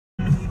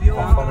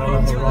off on a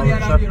little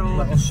road trip,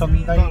 little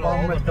Sunday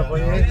one with the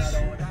boys.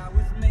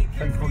 I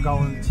think we're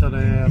going to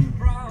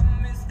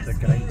the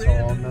Great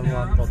Orme in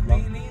Llandudno.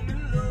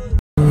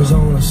 It was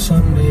on a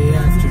Sunday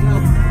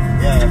afternoon.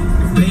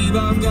 Yeah. Babe,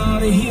 I've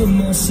gotta heal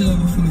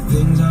myself from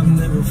things I've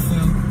never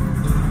felt.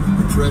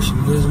 Depression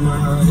is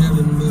my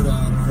heaven, but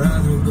I'd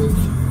rather go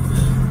through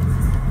hell.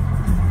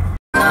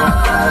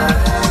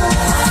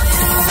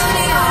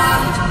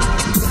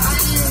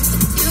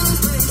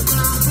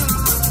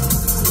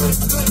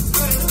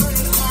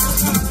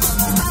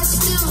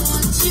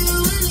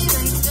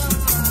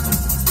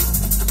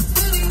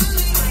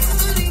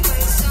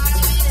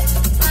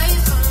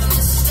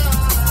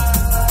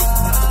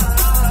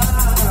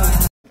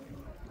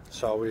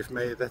 So we've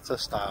made it to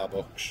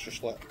Starbucks,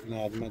 just letting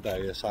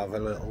Amadeus have a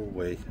little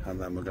wee, and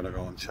then we're going to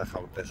go and check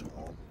out this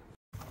home.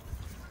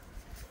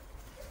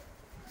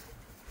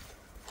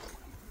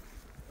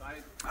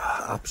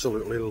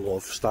 Absolutely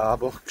love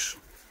Starbucks.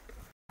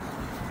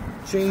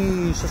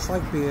 Jeez, it's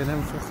like being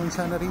in fucking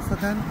Tenerife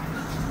again.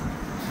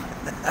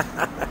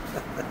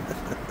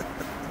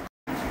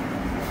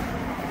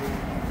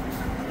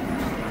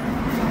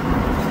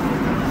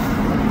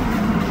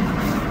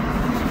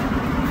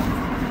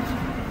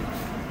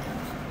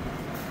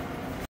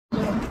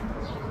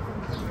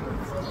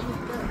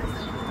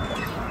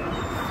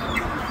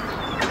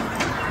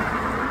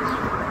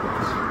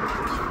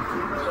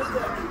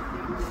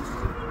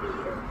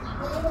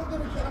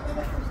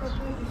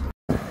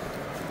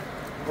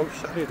 Oh,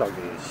 sorry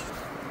doggies.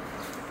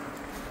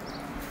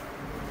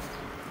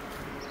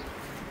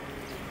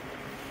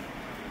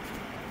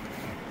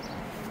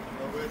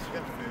 Where to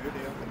get food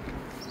here?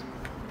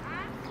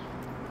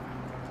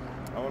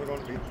 I want to go on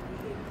the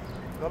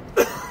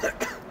beach.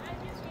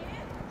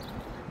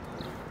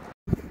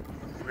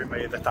 We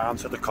made it down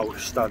to the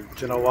coast, and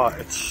do you know what?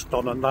 It's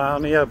stunning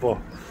down here, but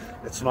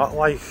it's not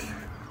like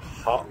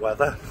hot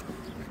weather.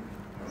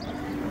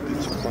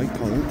 It's quite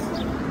cold,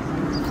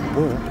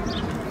 but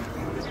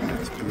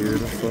it's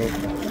beautiful.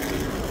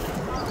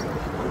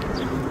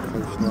 The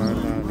coastline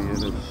down here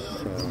is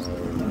so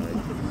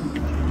nice.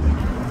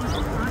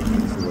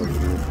 It's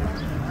lovely.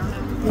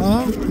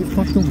 Oh, you've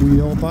got the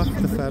wheel back,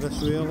 the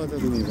Ferris wheel, I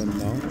didn't even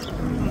know.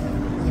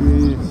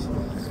 Jeez.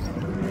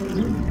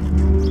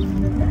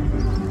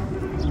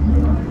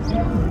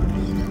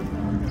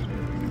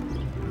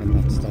 And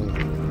that's the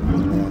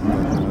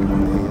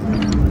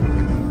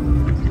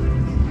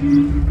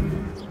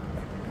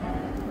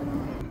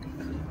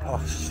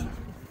posh.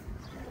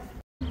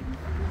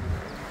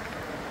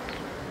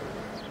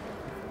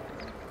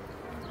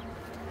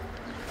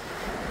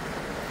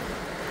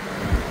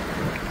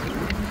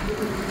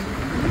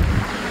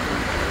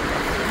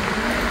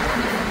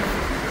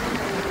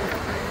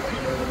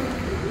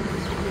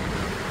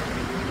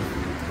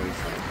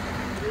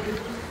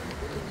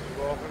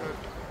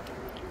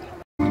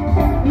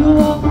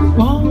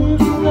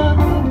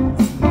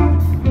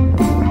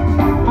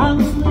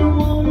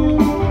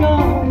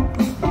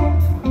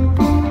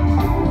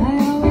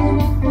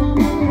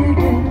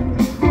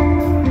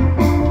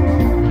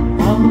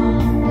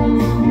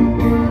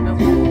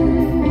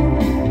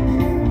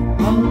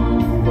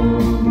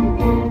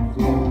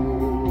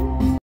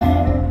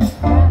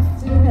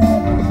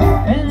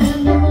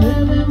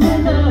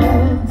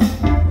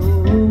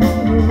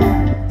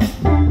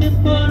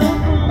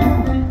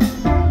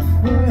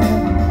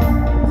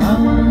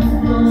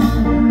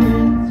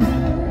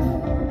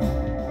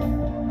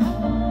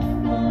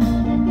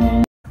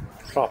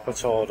 Proper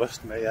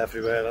tourist, me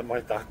everywhere, and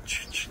my dad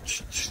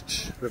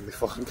with my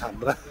fucking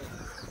camera.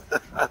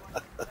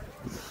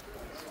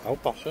 Oh,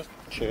 that's a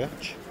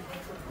church.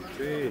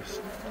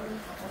 Jeez.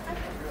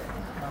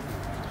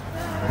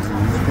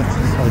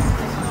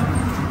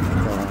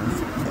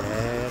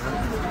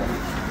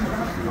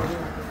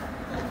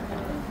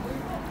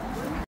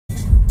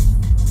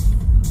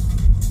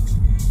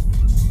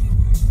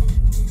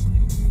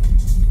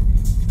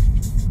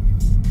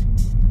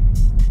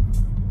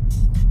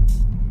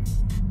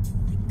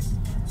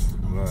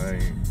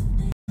 Right.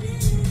 Do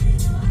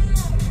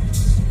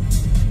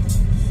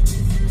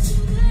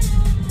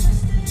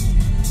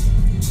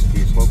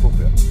you smoke up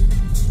here?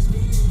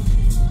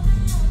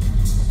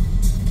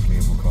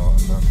 Cable car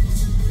and that.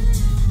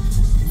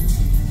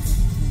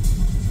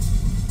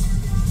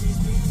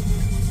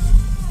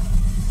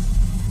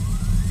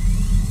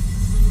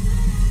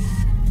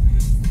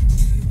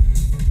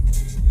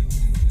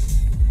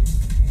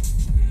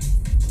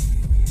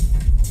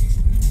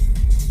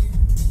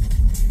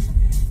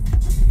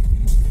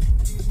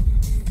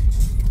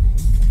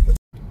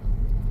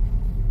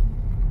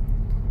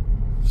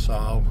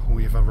 So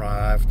we've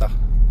arrived at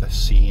the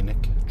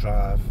scenic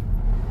drive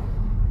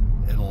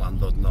in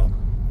Llandudno,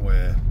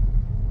 where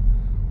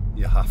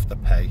you have to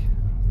pay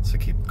to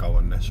keep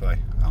going this way,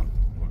 and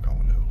we're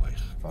going to like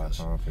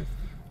 £5.50.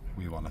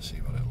 we want to see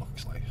what it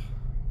looks like.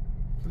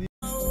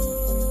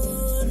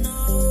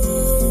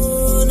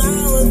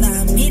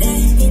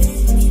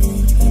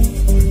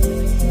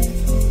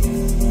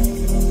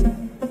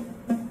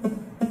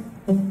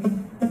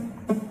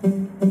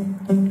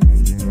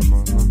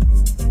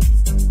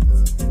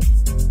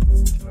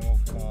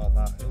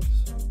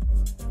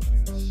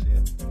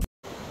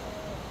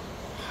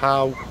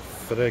 How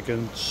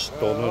friggin'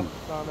 stunning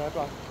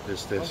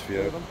is this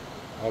view?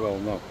 I will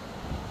know.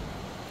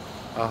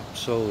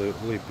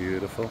 Absolutely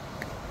beautiful.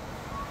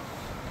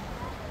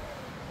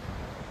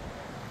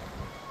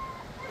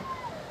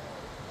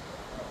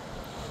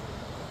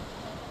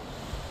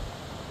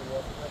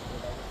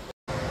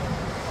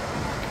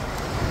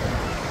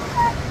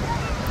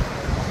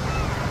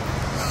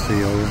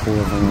 See over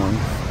everyone.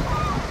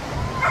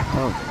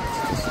 Oh,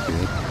 it's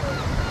disappeared.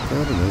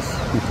 There it is.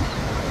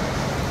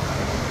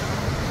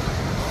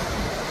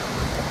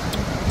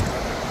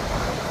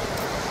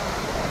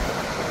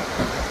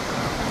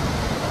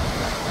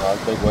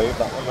 Big wave,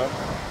 that one, man.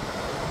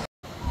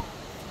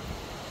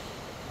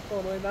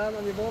 Oh, my man,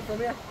 on your boat from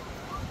here?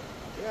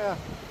 Yeah,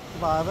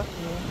 survive it.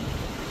 Yeah.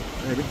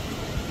 Maybe.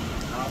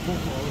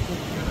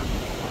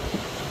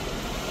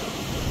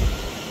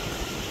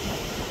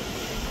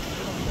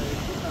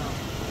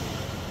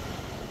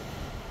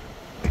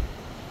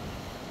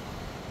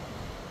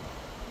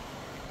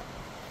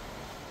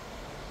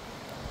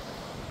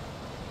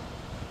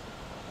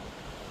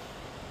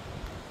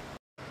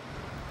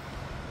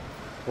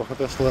 Look at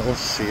this little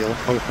seal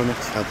poking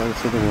its head out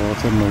of the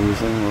water,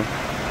 nosing, look.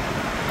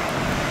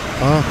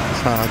 Oh,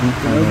 it's hiding.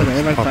 Over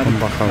there, right popping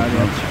back out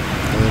now.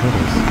 There it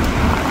is.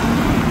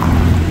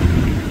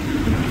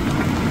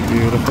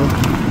 Beautiful.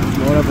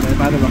 More over there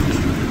by the rocks.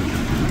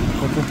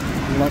 Couple.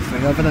 A lot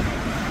free over there.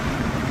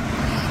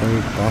 So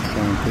boss,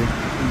 aren't they?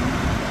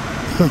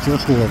 They're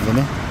just loving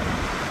it.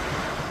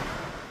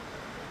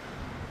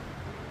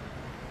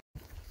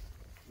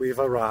 We've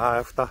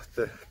arrived at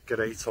the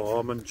Great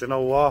Orme, and do you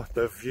know what?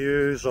 The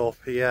views up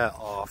here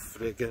are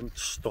friggin'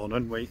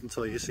 stunning. Wait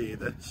until you see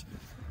this.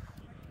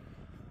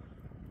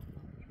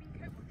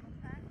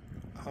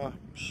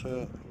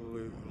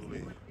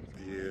 Absolutely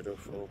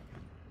beautiful.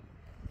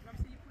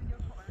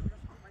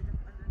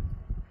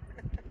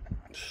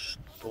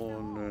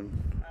 Stunning.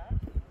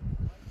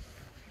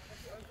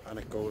 And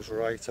it goes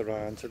right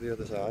around to the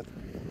other side.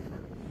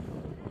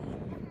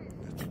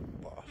 It's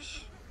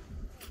boss.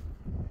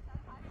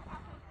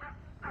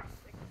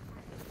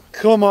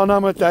 Come on,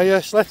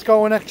 Amadeus, let's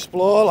go and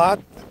explore,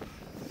 lad.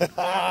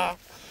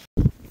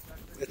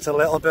 It's a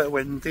little bit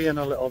windy and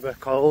a little bit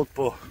cold,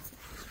 but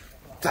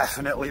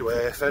definitely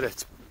worth it.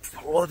 It's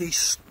bloody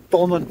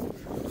stunning.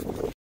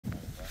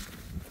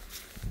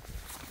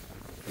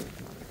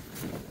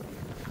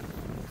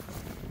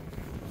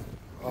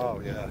 Oh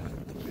yeah,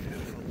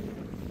 beautiful.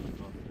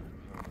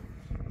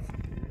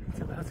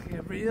 It's about to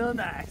get real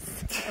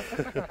nice.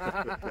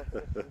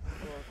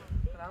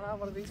 I don't know,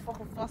 one of these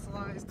fucking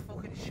fossilised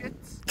fucking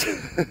shits.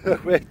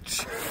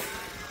 Which?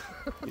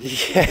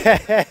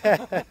 Yeah.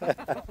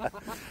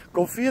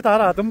 Go for you,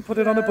 that Adam. Put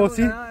it on a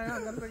butty.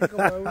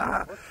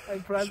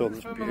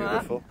 Sun's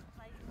beautiful.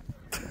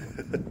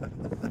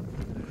 Can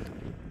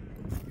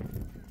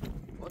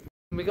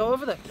we go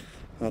over there?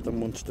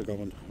 Adam wants to go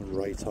and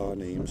write our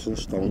names in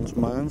stones.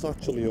 Mine's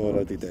actually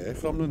already there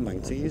from the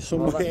 90s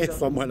somewhere,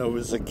 from when I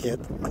was a kid.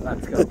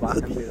 Let's go back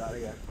and do that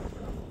again.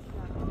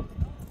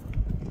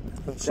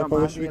 I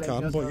suppose we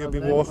can, but you'll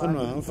be walking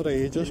around for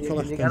ages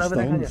collecting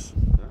stones.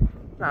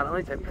 No, it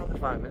only takes me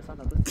 5 minutes.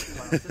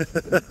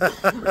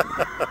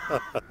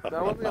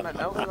 No one's going to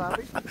know, are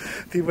they?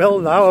 They will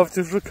now, I've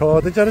just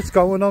recorded it, it's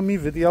going on me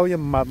video, you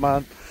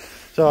madman.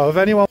 So if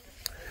anyone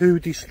who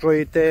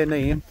destroyed their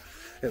name,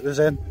 it was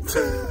him.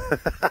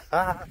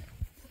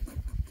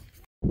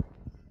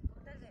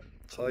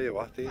 Tell you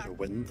what, these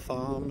wind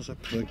farms are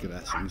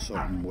progressing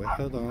something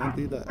wicked, aren't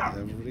they? They're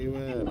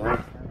everywhere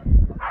now.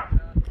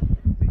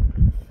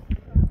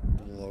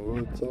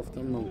 Loads of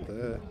them out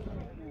there.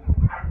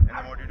 And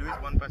then what you do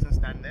is one person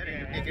stand there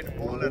and you take it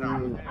all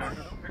around.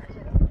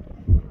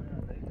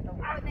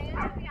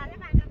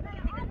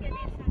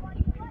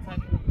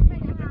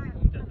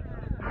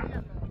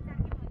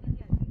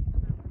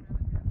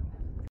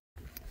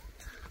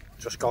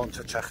 Just going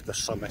to check the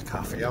Summit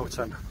Cafe out,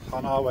 and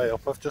on our way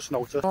up I've just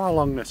noticed how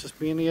long this has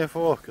been here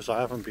for, because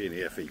I haven't been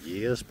here for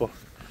years, but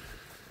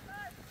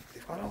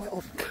they've got a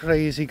little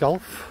crazy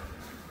golf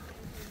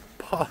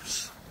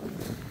boss.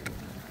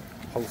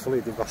 Hopefully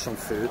they've got some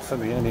food for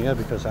me in here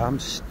because I'm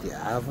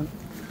starving.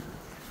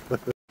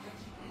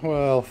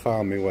 Well,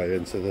 found my way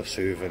into the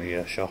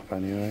souvenir shop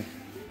anyway.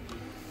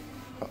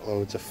 Got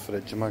loads of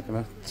fridge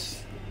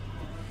magnets.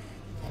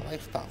 I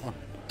like that one.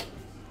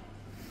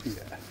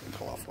 Yeah, I think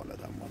I'll have one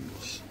of them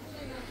ones.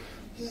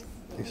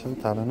 Decent,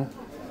 isn't it?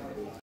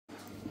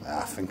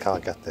 I think I'll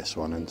get this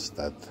one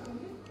instead,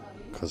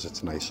 because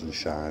it's nice and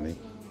shiny.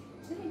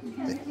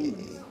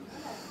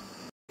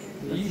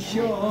 Are you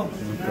sure? Oh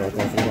God,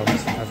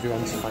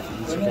 everyone's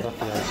fighting to get up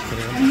the ice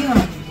cream.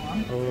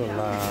 Oh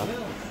la.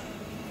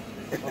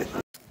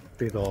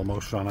 Did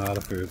almost run out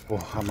of food,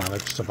 but I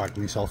managed to bag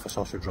myself a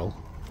sausage roll.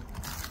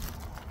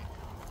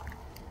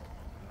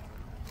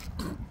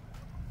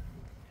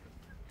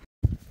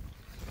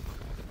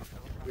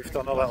 We've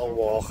done a little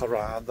walk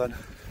around and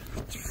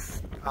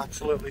it's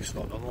absolutely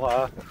stunning.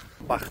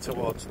 Back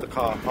towards the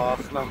car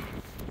park now.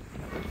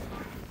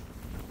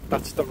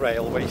 That's the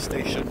railway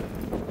station.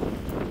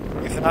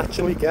 You can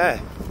actually get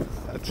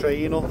a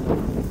train up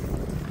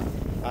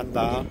and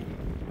down,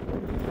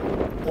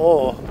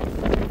 or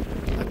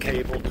a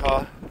cable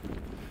car.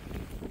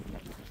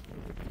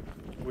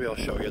 We'll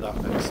show you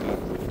that next time.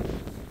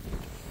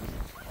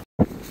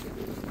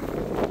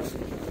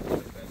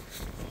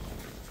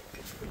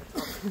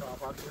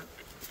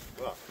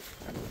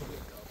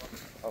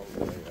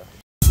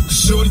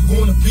 Shorty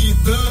wanna be a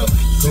thug,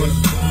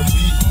 wanna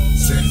be